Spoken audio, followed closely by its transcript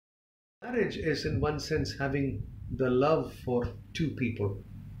Marriage is, in one sense, having the love for two people.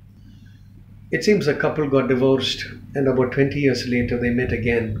 It seems a couple got divorced, and about 20 years later they met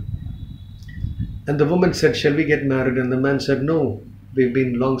again. And the woman said, "Shall we get married?" And the man said, "No, we've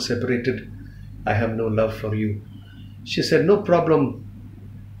been long separated. I have no love for you." She said, "No problem,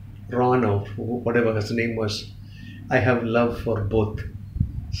 Ron, or whatever his name was. I have love for both,"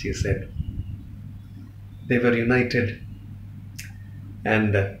 she said. They were united,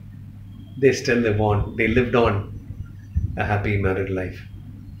 and they still live on. They lived on a happy married life.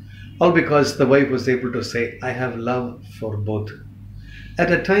 All because the wife was able to say, "I have love for both."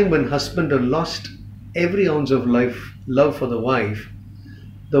 At a time when husband had lost every ounce of love for the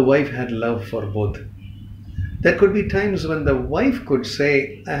wife had love for both. There could be times when the wife could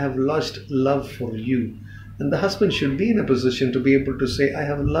say, "I have lost love for you." And the husband should be in a position to be able to say, "I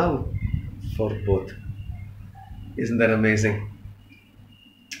have love for both." Isn't that amazing?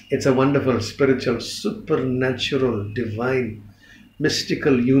 It's a wonderful, spiritual, supernatural, divine,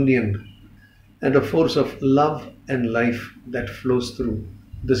 mystical union and a force of love and life that flows through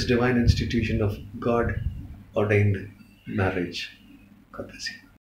this divine institution of God ordained marriage. God bless you.